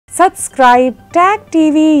Subscribe Tag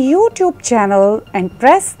TV YouTube channel and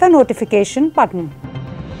press the notification button.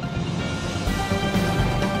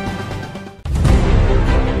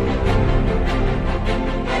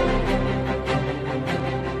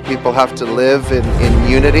 People have to live in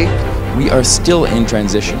unity. We are still in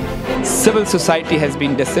transition. Civil society has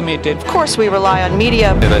been decimated. Of course, we rely on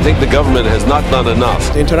media. And I think the government has not done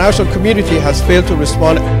enough. The international community has failed to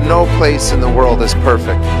respond. No place in the world is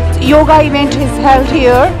perfect. Yoga event is held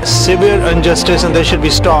here. Severe injustice and they should be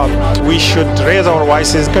stopped. We should raise our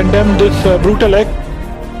voices, condemn this brutal act.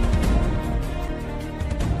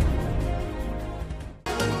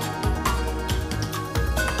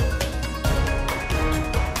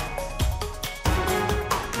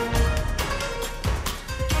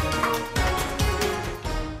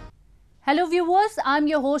 Hello viewers, I'm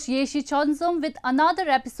your host Yeshi Chonzom with another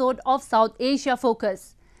episode of South Asia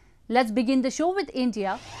Focus. Let's begin the show with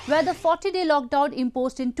India, where the 40-day lockdown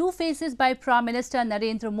imposed in two phases by Prime Minister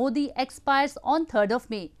Narendra Modi expires on 3rd of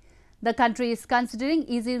May. The country is considering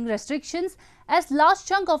easing restrictions as large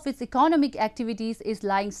chunk of its economic activities is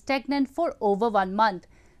lying stagnant for over 1 month.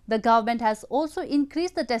 The government has also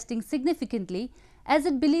increased the testing significantly as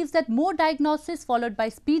it believes that more diagnosis followed by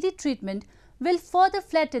speedy treatment will further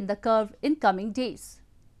flatten the curve in coming days.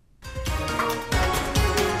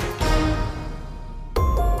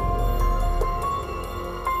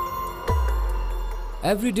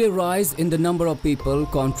 Everyday rise in the number of people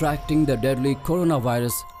contracting the deadly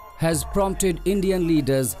coronavirus has prompted Indian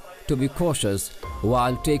leaders to be cautious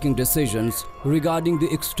while taking decisions regarding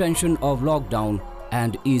the extension of lockdown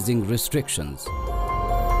and easing restrictions.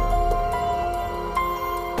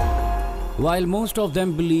 While most of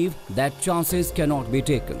them believe that chances cannot be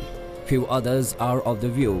taken, few others are of the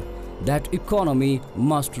view that economy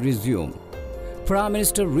must resume. Prime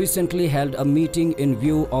Minister recently held a meeting in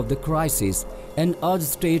view of the crisis and urged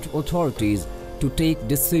state authorities to take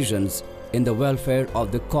decisions in the welfare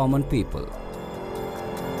of the common people.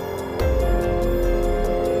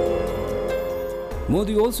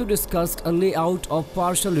 Modi also discussed a layout of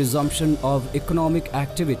partial resumption of economic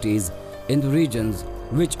activities in the regions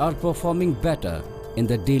which are performing better in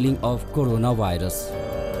the dealing of coronavirus.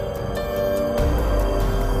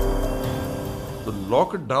 तो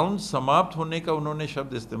lockdown समाप्त होने का उन्होंने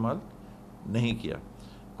शब्द इस्तेमाल नहीं किया।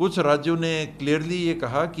 कुछ राज्यों ने क्लियरली ये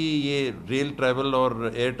कहा कि ये रेल ट्रैवल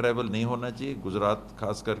और एयर ट्रैवल नहीं होना चाहिए, गुजरात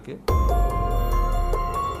खास करके।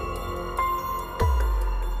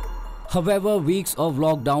 However, weeks of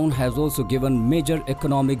lockdown has also given major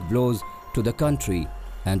economic blows to the country,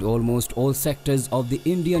 and almost all sectors of the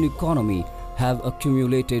Indian economy have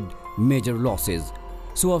accumulated major losses.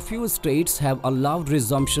 So a few states have allowed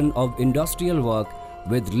resumption of industrial work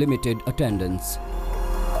with limited attendance.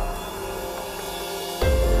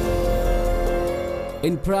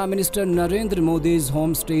 In Prime Minister Narendra Modi's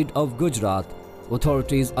home state of Gujarat,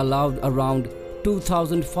 authorities allowed around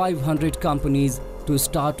 2,500 companies to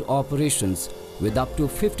start operations with up to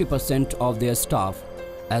 50% of their staff,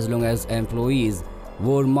 as long as employees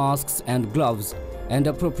wore masks and gloves and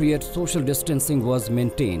appropriate social distancing was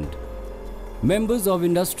maintained. Members of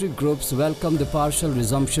industry groups welcomed the partial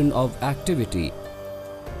resumption of activity.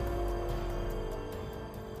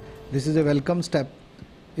 This is a welcome step.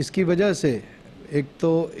 इसकी वजह से एक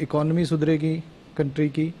तो economy सुधरेगी country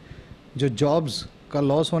की, जो jobs का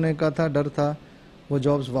loss होने का था, डर था, वो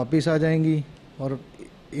जॉब्स वापस आ जाएंगी और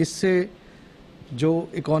इससे जो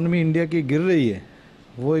इकोनॉमी इंडिया की गिर रही है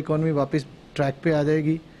वो इकोनॉमी वापस ट्रैक पे आ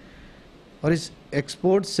जाएगी और इस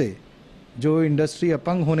एक्सपोर्ट से जो इंडस्ट्री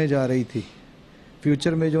अपंग होने जा रही थी,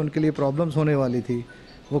 फ्यूचर में जो उनके लिए प्रॉब्लम्स होने वाली थी,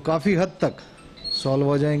 वो काफ़ी हद तक सॉल्व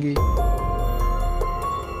हो जाएंगी.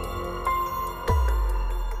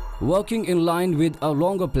 Working in line with a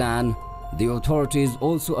longer plan, the authorities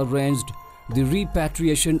also arranged the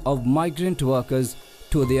repatriation of migrant workers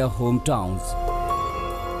to their hometowns.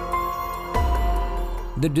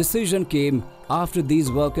 The decision came after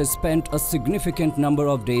these workers spent a significant number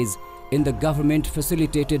of days in the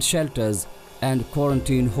government-facilitated shelters and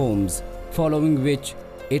quarantine homes, following which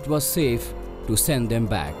it was safe to send them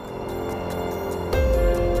back.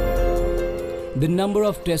 The number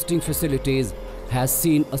of testing facilities has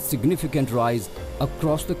seen a significant rise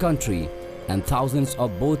across the country, and thousands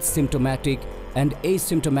of both symptomatic and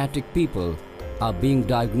asymptomatic people are being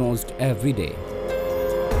diagnosed every day.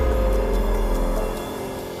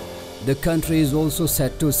 The country is also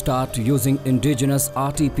set to start using indigenous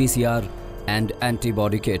RT-PCR and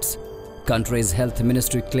antibody kits. Country's health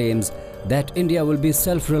ministry claims that India will be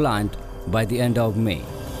self-reliant by the end of May.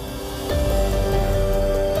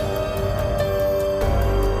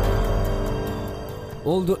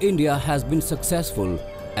 Although India has been successful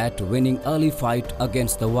at winning early fight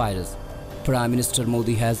against the virus. Prime Minister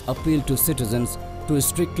Modi has appealed to citizens to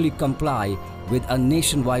strictly comply with a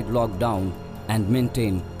nationwide lockdown and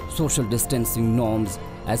maintain social distancing norms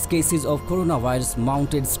as cases of coronavirus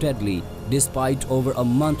mounted steadily despite over a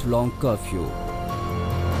month-long curfew.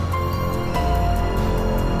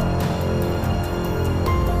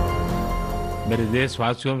 मेरे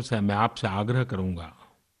देशवासियों से मैं आपसे आग्रह करूंगा,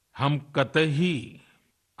 हम कतई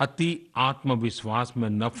अति आत्मविश्वास में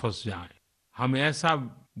न फंस जाएं। हम ऐसा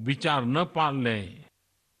विचार न पाल लें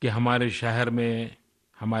कि हमारे शहर में,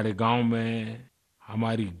 हमारे गांव में,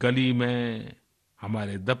 हमारी गली में,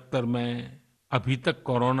 हमारे दफ्तर में अभी तक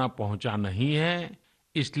कोरोना पहुंचा नहीं है,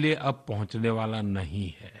 इसलिए अब पहुंचने वाला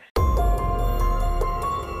नहीं है।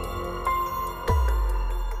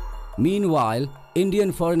 Meanwhile,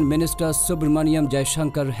 Indian Foreign Minister Subramaniam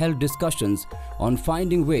Jaishankar held discussions on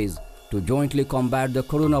finding ways to jointly combat the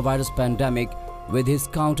coronavirus pandemic with his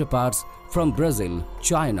counterparts from Brazil,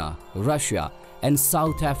 China, Russia and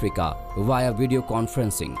South Africa via video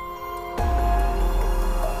conferencing.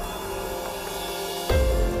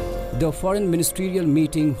 The foreign ministerial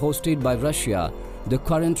meeting hosted by Russia, the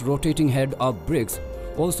current rotating head of BRICS,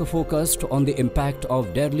 also focused on the impact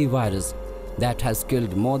of deadly virus that has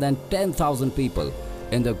killed more than 10,000 people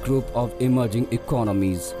in the group of emerging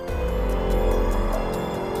economies.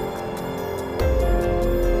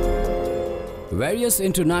 Various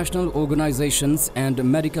international organizations and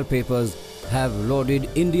medical papers have lauded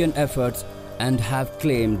Indian efforts and have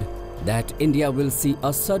claimed that India will see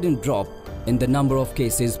a sudden drop in the number of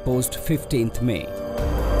cases post 15th May.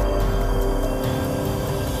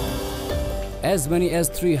 As many as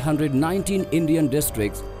 319 Indian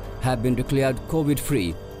districts have been declared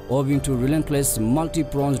COVID-free owing to relentless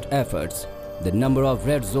multi-pronged efforts. The number of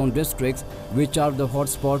red zone districts, which are the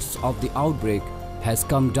hotspots of the outbreak, has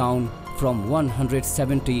come down from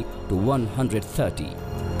 170 to 130.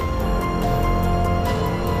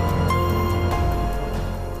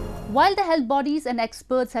 While the health bodies and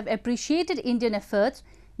experts have appreciated Indian efforts,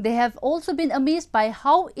 they have also been amazed by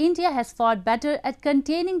how India has fared better at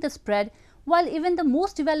containing the spread while even the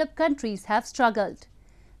most developed countries have struggled.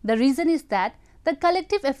 The reason is that the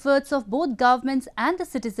collective efforts of both governments and the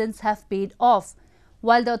citizens have paid off.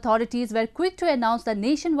 While the authorities were quick to announce the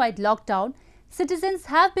nationwide lockdown, citizens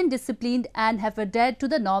have been disciplined and have adhered to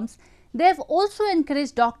the norms. They have also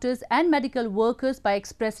encouraged doctors and medical workers by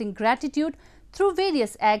expressing gratitude through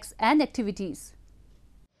various acts and activities.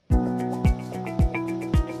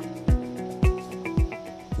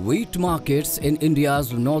 Wheat markets in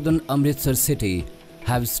India's northern Amritsar city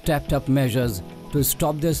have stepped up measures to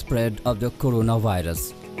stop the spread of the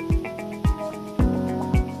coronavirus.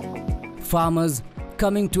 Farmers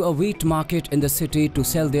coming to a wheat market in the city to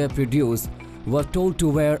sell their produce were told to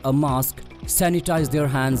wear a mask, sanitize their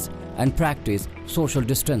hands and practice social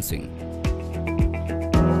distancing.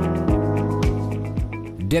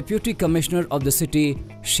 Deputy Commissioner of the city,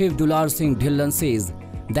 Shiv Dular Singh Dhillan, says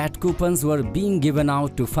that coupons were being given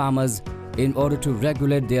out to farmers in order to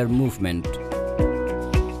regulate their movement.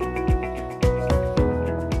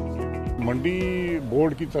 Mandi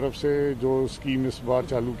board की तरफ से जो scheme इस बार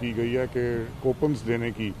चालू की गई है कि कूपन्स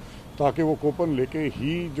देने की, ताकि वो कूपन लेके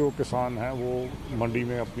ही जो किसान हैं वो मंडी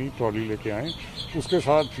में अपनी ट्रॉली लेके आएँ। उसके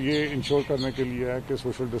साथ ये इंश्योर करने के लिए है कि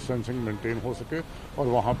सोशल डिस्टेंसिंग मेंटेन हो सके और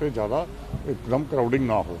वहाँ पे ज़्यादा एकदम क्राउडिंग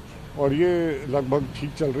ना हो, और ये लगभग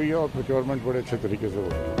ठीक चल रही है और प्रोक्योरमेंट बड़े अच्छे तरीके से हो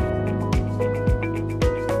रही है।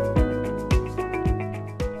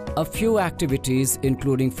 A few activities,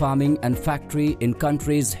 including farming and factory in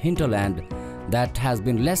country's hinterland that has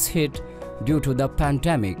been less hit due to the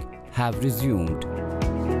pandemic, have resumed.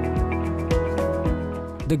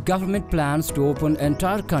 The government plans to open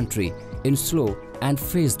entire country in slow and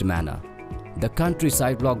phased manner. The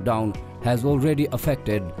countryside lockdown has already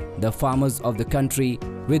affected the farmers of the country,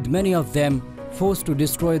 with many of them forced to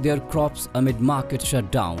destroy their crops amid market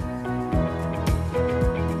shutdown.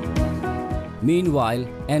 Meanwhile,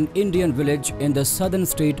 an Indian village in the southern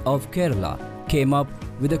state of Kerala came up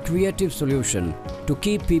with a creative solution to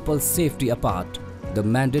keep people's safety apart: the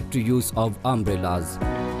mandatory use of umbrellas.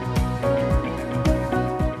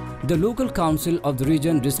 The local council of the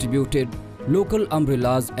region distributed local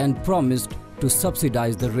umbrellas and promised to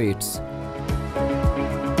subsidize the rates.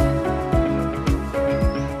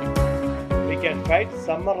 We can fight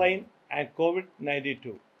summer rain and COVID-19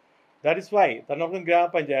 too. That is why Tanokam Gram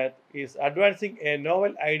Panchayat is advancing a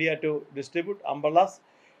novel idea to distribute umbrellas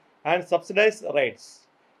and subsidize rates.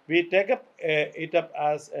 We take it up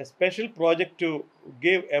as a special project to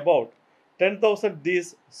give about 10,000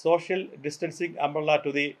 these social distancing umbrella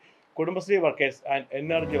to the Kudumbashree workers and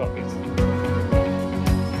energy workers.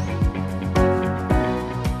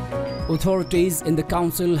 Authorities in the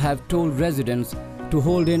council have told residents to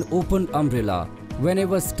hold an open umbrella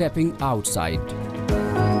whenever stepping outside.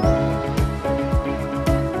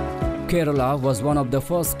 Kerala was one of the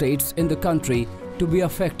first states in the country to be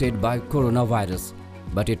affected by coronavirus,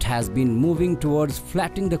 but it has been moving towards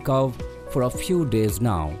flattening the curve for a few days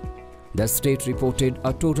now. The state reported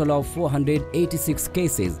a total of 486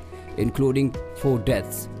 cases, including 4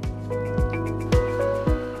 deaths.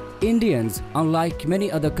 Indians, unlike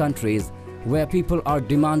many other countries where people are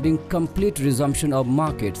demanding complete resumption of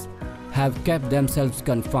markets, have kept themselves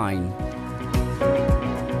confined.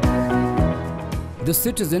 The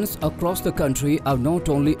citizens across the country are not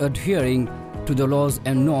only adhering to the laws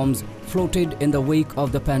and norms floated in the wake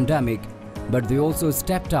of the pandemic, but they also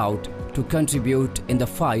stepped out to contribute in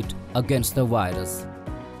the fight against the virus.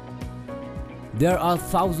 There are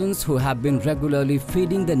thousands who have been regularly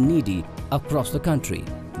feeding the needy across the country.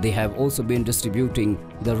 They have also been distributing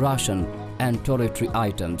the ration and toiletry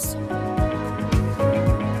items.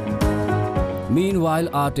 Meanwhile,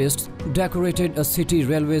 artists decorated a city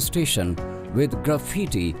railway station with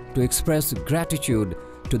graffiti to express gratitude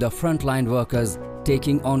to the frontline workers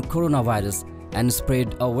taking on coronavirus and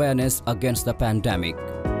spread awareness against the pandemic.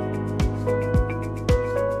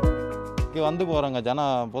 வந்து போறாங்க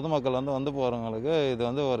பொதுமக்கள் வந்து போறவங்களுக்கு இது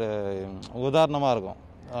வந்து ஒரு உதாரணமா இருக்கும்.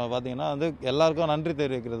 பாத்தீங்கன்னா வந்து எல்லாருக்கும் நன்றி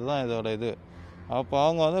தெரிவிக்கிறது தான் இதோட இது. அப்ப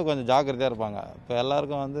அவங்க வந்து கொஞ்சம் ஜாக்கிரதையா இருப்பாங்க. இப்ப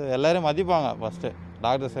எல்லாருக்கும் வந்து எல்லாரையும் மதிப்பாங்க. ஃபர்ஸ்ட்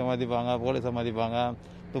டாக்டர்ஸை மதிப்பாங்க, போலீஸை மதிப்பாங்க,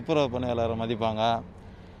 துப்புரவு பணியாளரை மதிப்பாங்க.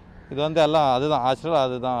 இது வந்து எல்லாம் அதுதான் ஆக்சுவலா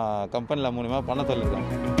அதுதான் கம்பெனில மூலமா பண்ண சொல்லிருக்காங்க.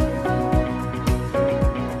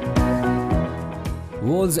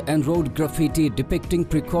 Walls and road graffiti depicting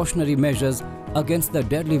precautionary measures against the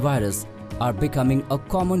deadly virus are becoming a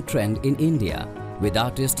common trend in India, with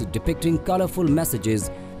artists depicting colorful messages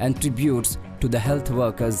and tributes to the health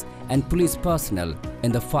workers and police personnel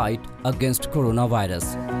in the fight against coronavirus.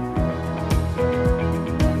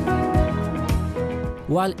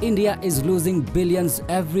 While India is losing billions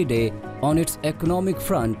every day on its economic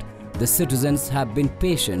front, the citizens have been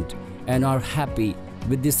patient and are happy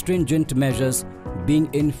with the stringent measures being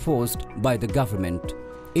enforced by the government.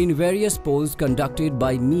 In various polls conducted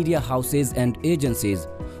by media houses and agencies,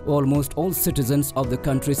 almost all citizens of the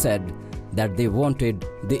country said that they wanted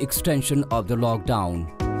the extension of the lockdown.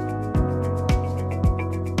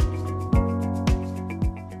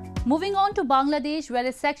 Moving on to Bangladesh, where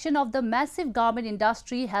a section of the massive garment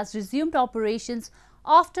industry has resumed operations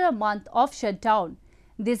after a month of shutdown.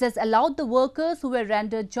 This has allowed the workers who were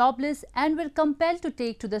rendered jobless and were compelled to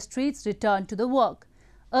take to the streets return to the work.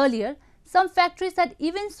 Earlier, some factories had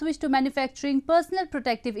even switched to manufacturing personal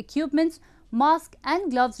protective equipments, masks and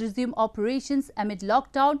gloves resume operations amid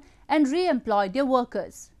lockdown and re-employed their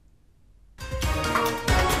workers.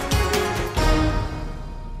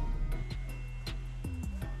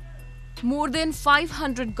 More than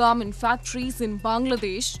 500 garment factories in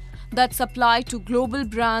Bangladesh that supply to global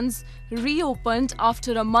brands reopened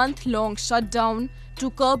after a month-long shutdown to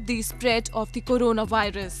curb the spread of the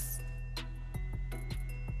coronavirus.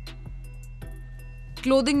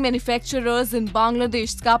 Clothing manufacturers in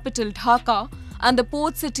Bangladesh's capital Dhaka and the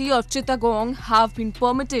port city of Chittagong have been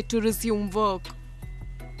permitted to resume work.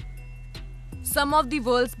 Some of the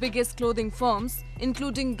world's biggest clothing firms,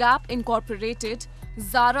 including Gap Incorporated,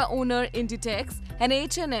 Zara owner Inditex and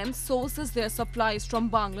H&M sources their supplies from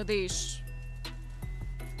Bangladesh.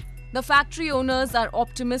 The factory owners are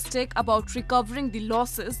optimistic about recovering the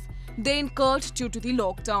losses they incurred due to the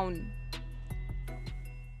lockdown.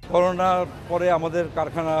 করোনার পরে আমাদের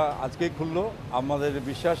কারখানা আজকেই খুললো। আমাদের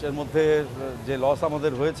বিশ্বাস এর মধ্যে যে লস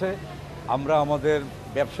আমাদের হয়েছে আমরা আমাদের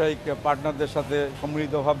ব্যবসায়িক পার্টনারদের সাথে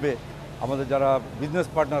সম্মিলিতভাবে আমাদের যারা বিজনেস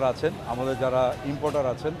পার্টনার আছেন, আমাদের যারা ইম্পোর্টার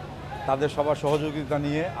আছেন তাদের সবার সহযোগিতা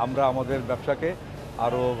নিয়ে আমরা আমাদের ব্যবসাকে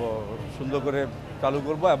আরও সুন্দর করে চালু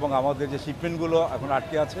করব এবং আমাদের যে শিপমেন্টগুলো এখন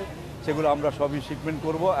আটকে আছে সেগুলো আমরা সবই শিপমেন্ট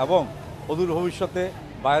করব এবং অদূর ভবিষ্যতে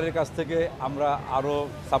বাইরের কাছ থেকে আমরা আরও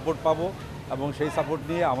সাপোর্ট পাবো এবং সেই সাপোর্ট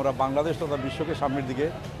নিয়ে আমরা বাংলাদেশ তথা বিশ্বকে সামনের দিকে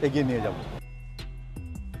এগিয়ে নিয়ে যাব।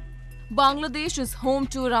 Bangladesh is home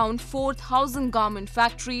to around 4,000 garment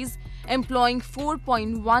factories employing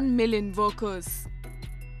 4.1 million workers.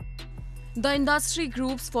 The industry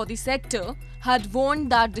groups for the sector had warned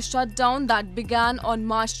that the shutdown that began on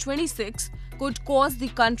March 26 could cause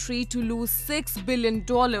the country to lose $6 billion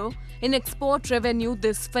in export revenue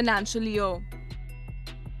this financial year.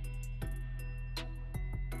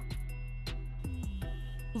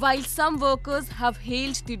 While some workers have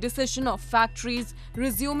hailed the decision of factories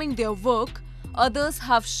resuming their work, others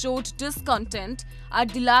have showed discontent at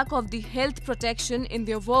the lack of the health protection in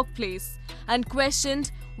their workplace and questioned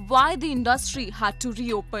why the industry had to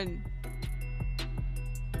reopen.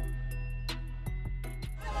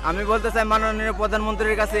 আমি বলতে চাই মাননীয়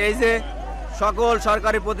প্রধানমন্ত্রীর কাছে এই যে সকল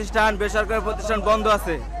সরকারি প্রতিষ্ঠান বেসরকারি প্রতিষ্ঠান বন্ধ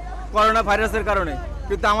আছে করোনা ভাইরাসের কারণে,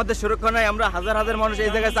 কিন্তু আমাদের সুরক্ষা নাই। আমরা হাজার হাজার মানুষ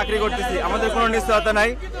এই জায়গায় চাকরি করতেছি, আমাদের কোনো নিশ্চয়তা নাই,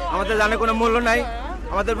 আমাদের জানে কোনো মূল্য নাই,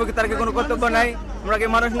 আমাদের প্রতি তার কোনো কর্তব্য নাই। আমরা কি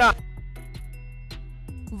মানুষ না?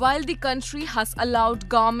 While the country has allowed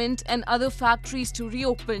garment and other factories to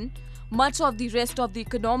reopen, much of the rest of the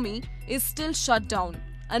economy is still shut down.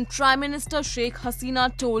 And Prime Minister Sheikh Hasina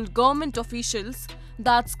told government officials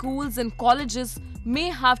that schools and colleges may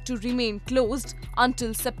have to remain closed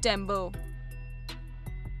until September.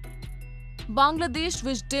 Bangladesh,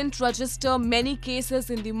 which didn't register many cases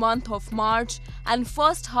in the month of March and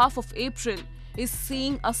first half of April, is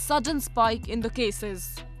seeing a sudden spike in the cases.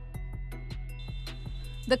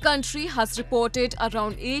 The country has reported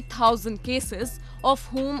around 8,000 cases, of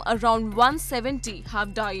whom around 170 have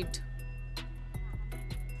died.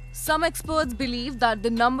 Some experts believe that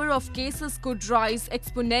the number of cases could rise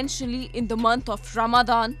exponentially in the month of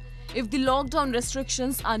Ramadan if the lockdown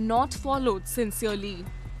restrictions are not followed sincerely.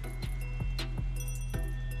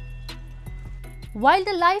 While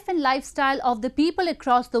the life and lifestyle of the people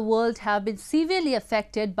across the world have been severely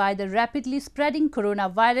affected by the rapidly spreading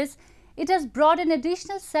coronavirus, it has brought an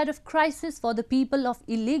additional set of crises for the people of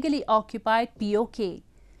illegally occupied POK.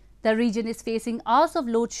 The region is facing hours of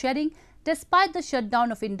load shedding despite the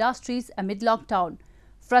shutdown of industries amid lockdown.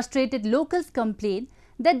 Frustrated locals complain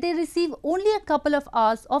that they receive only a couple of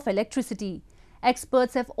hours of electricity.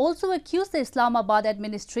 Experts have also accused the Islamabad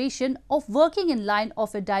administration of working in line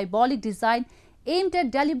of a diabolic design aimed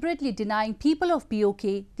at deliberately denying people of POK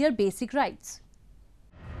their basic rights.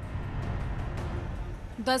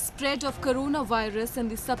 The spread of coronavirus and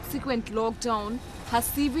the subsequent lockdown has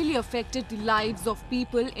severely affected the lives of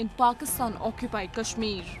people in Pakistan-occupied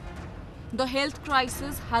Kashmir. The health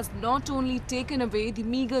crisis has not only taken away the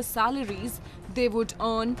meager salaries they would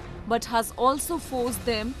earn, but has also forced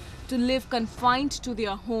them to live confined to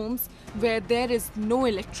their homes where there is no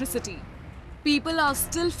electricity. People are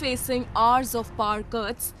still facing hours of power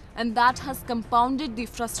cuts, and that has compounded the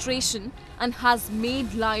frustration and has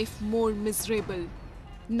made life more miserable.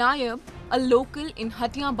 Nayab, a local in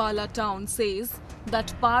Hatiambala town, says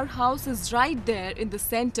that powerhouse is right there in the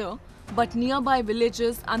center, but nearby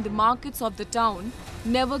villages and the markets of the town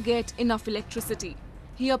never get enough electricity.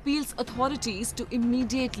 He appeals authorities to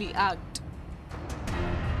immediately act.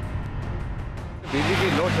 बिजली की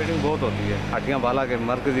load shedding बहुत होती है हटियाबाला के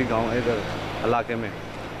मरकजी गांव इधर इलाके में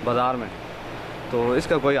बाज़ार में, तो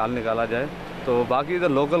इसका कोई हल निकाला जाए। तो बाकी इधर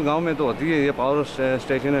लोकल गांव में तो होती है, ये पावर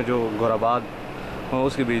स्टेशन है जो गोराबाद,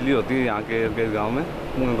 उसकी बिजली होती है यहाँ के गांव में।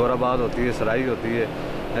 गोराबाद होती है, सराई होती है,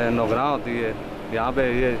 नौगरा होती है, यहाँ पे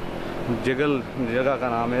ये जगल जगह का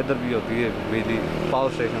नाम है, इधर भी होती है बिजली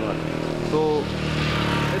पावर स्टेशन वाली। तो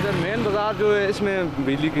इधर मेन बाज़ार जो है इसमें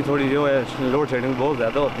बिजली की थोड़ी जो है लोड शेडिंग बहुत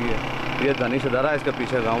ज़्यादा होती है। ये दानिश अदारा है इसका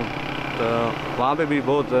पीछे गांव, तो वहाँ पे भी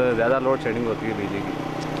बहुत ज़्यादा लोड शेडिंग होती है बिजली की,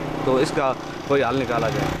 तो इसका कोई हल निकाला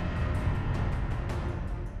जाए।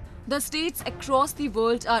 The states across the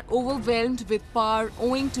world are overwhelmed with power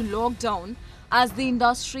owing to lockdown, as the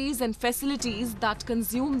industries and facilities that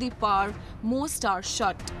consume the power most are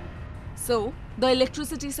shut. So, the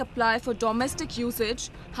electricity supply for domestic usage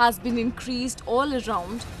has been increased all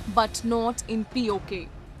around, but not in POK.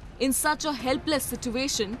 In such a helpless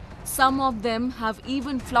situation, some of them have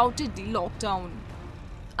even flouted the lockdown.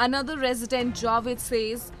 Another resident, Javed,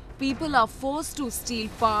 says people are forced to steal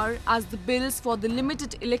power as the bills for the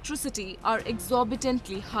limited electricity are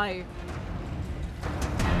exorbitantly high.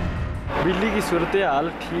 बिजली की सूरत हाल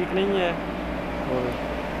ठीक नहीं है और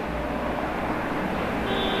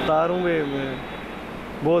तारों में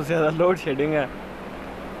बहुत ज़्यादा लोड शेडिंग है,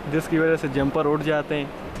 जिसकी वजह से जंपर उड़ जाते हैं।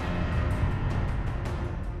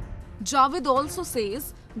 Javed also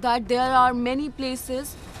says that there are many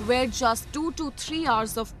places where just 2 to 3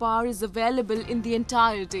 hours of power is available in the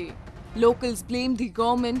entire day. Locals blame the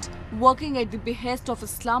government working at the behest of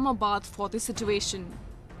Islamabad for the situation.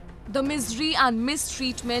 The misery and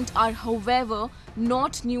mistreatment are, however,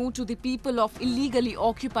 not new to the people of illegally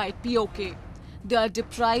occupied POK. They are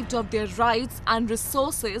deprived of their rights and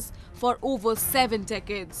resources for over 7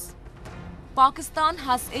 decades. Pakistan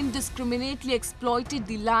has indiscriminately exploited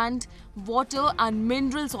the land, water and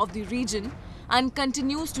minerals of the region and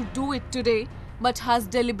continues to do it today, but has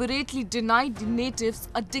deliberately denied the natives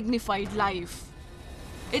a dignified life.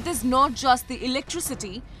 It is not just the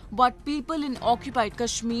electricity, but people in occupied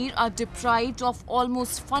Kashmir are deprived of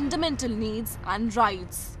almost fundamental needs and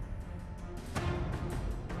rights.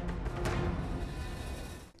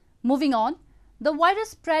 Moving on, the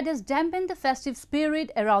virus spread has dampened the festive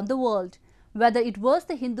spirit around the world. Whether it was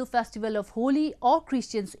the Hindu festival of Holi or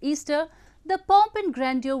Christians' Easter, the pomp and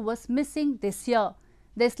grandeur was missing this year.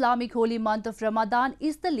 The Islamic holy month of Ramadan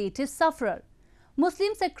is the latest sufferer.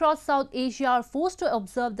 Muslims across South Asia are forced to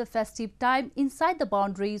observe the festive time inside the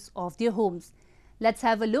boundaries of their homes. Let's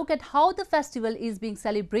have a look at how the festival is being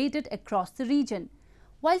celebrated across the region.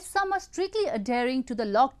 While some are strictly adhering to the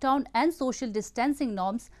lockdown and social distancing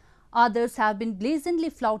norms, others have been blatantly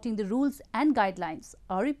flouting the rules and guidelines.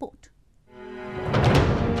 A report.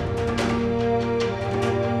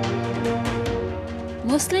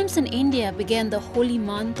 Muslims in India began the holy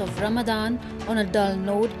month of Ramadan on a dull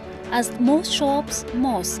note as most shops,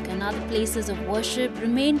 mosques and other places of worship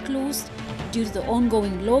remain closed due to the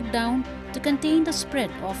ongoing lockdown to contain the spread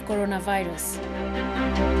of coronavirus.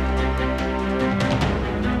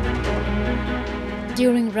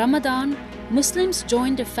 During Ramadan, Muslims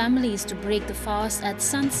joined their families to break the fast at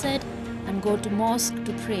sunset and go to mosque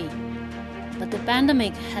to pray. But the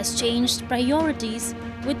pandemic has changed priorities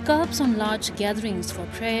with curbs on large gatherings for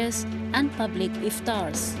prayers and public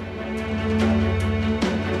iftars.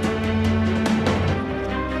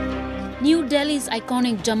 New Delhi's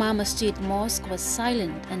iconic Jama Masjid Mosque was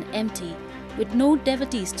silent and empty, with no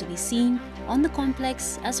devotees to be seen on the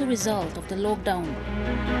complex as a result of the lockdown.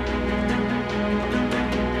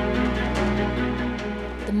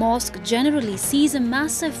 The mosque generally sees a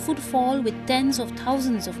massive footfall with tens of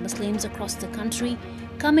thousands of Muslims across the country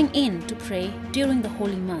coming in to pray during the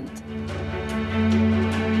holy month.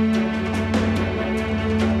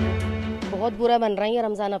 बहुत बुरा बन रहा है ये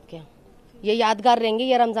रमज़ान अब क्या ये यादगार रहेंगे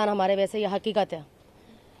ये रमज़ान हमारे वैसे ये हकीकत है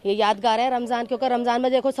ये यादगार है रमज़ान क्योंकि रमज़ान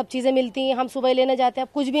में देखो सब चीज़ें मिलती हैं हम सुबह लेने जाते हैं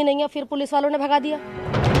अब कुछ भी नहीं है फिर पुलिस वालों ने भगा दिया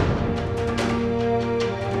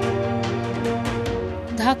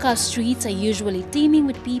Dhaka streets are usually teeming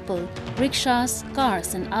with people, rickshaws,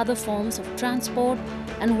 cars and other forms of transport,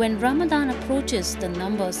 and when Ramadan approaches, the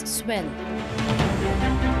numbers swell.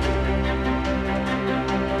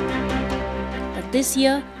 But this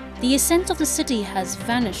year, the essence of the city has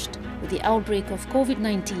vanished with the outbreak of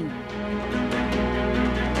COVID-19.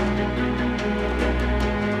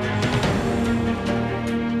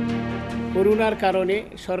 করোনার কারণে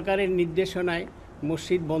সরকারের নির্দেশনায়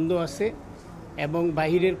মসজিদ বন্ধ আছে এবং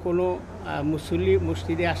বাহিরের কোনো মুসল্লি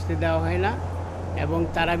মসজিদে আসতে দেওয়া হয় না এবং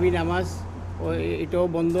তারাবি নামাজ এটাও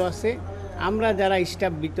বন্ধ আছে আমরা যারা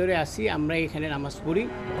স্টাফ ভিতরে আছি আমরা এখানে নামাজ পড়ি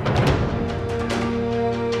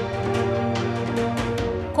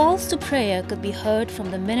Calls to prayer could be heard from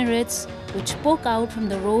the minarets which poke out from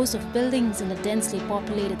the rows of buildings in the densely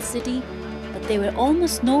populated city, but there were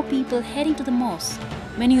almost no people heading to the mosque,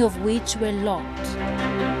 many of which were locked.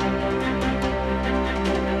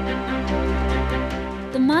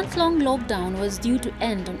 The month-long lockdown was due to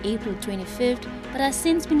end on April 25th, but has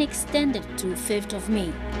since been extended to 5th of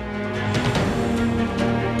May.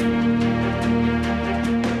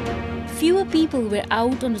 Fewer people were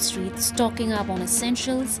out on the streets stocking up on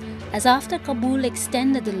essentials as after Kabul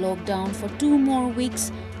extended the lockdown for 2 more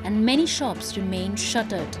weeks and many shops remained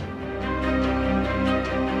shuttered.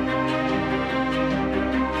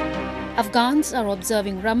 Afghans are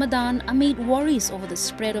observing Ramadan amid worries over the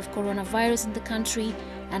spread of coronavirus in the country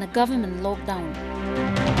and a government lockdown.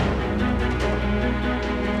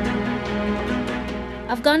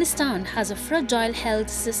 Afghanistan has a fragile health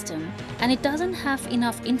system and it doesn't have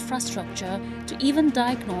enough infrastructure to even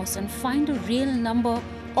diagnose and find a real number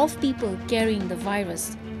of people carrying the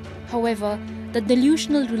virus. However, the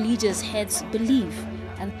delusional religious heads believe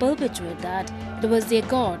and perpetuate that it was their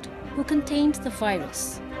God who contained the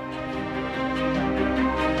virus.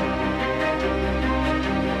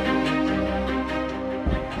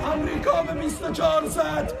 امریکا به 24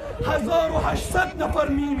 ساعت 1800 نفر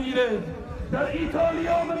میمیره در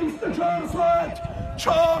ایتالیا به 24 ساعت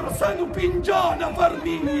 450 نفر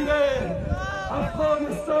میمیره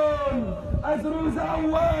افغانستان از روز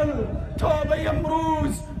اول تا به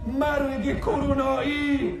امروز مرگ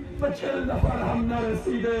کرونایی به 40 نفر هم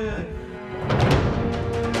نرسیده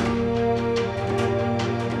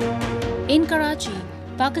In Karachi,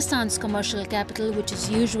 Pakistan's commercial capital, which is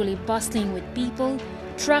usually bustling with people,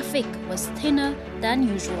 traffic was thinner than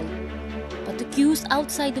usual. But the queues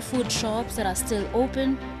outside the food shops that are still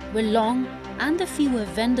open were long and the fewer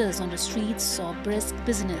vendors on the streets saw brisk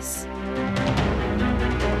business.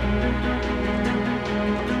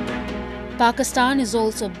 Pakistan is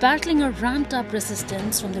also battling a ramped-up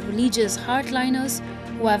resistance from the religious hardliners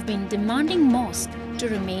who have been demanding mosques to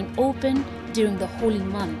remain open during the holy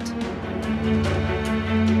month.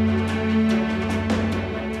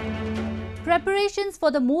 Preparations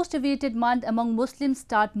for the most awaited month among Muslims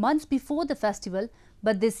start months before the festival,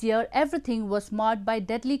 But this year, everything was marred by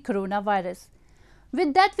deadly coronavirus.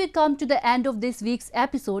 With that, we come to the end of this week's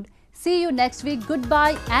episode. See you next week.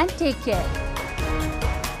 Goodbye and take care.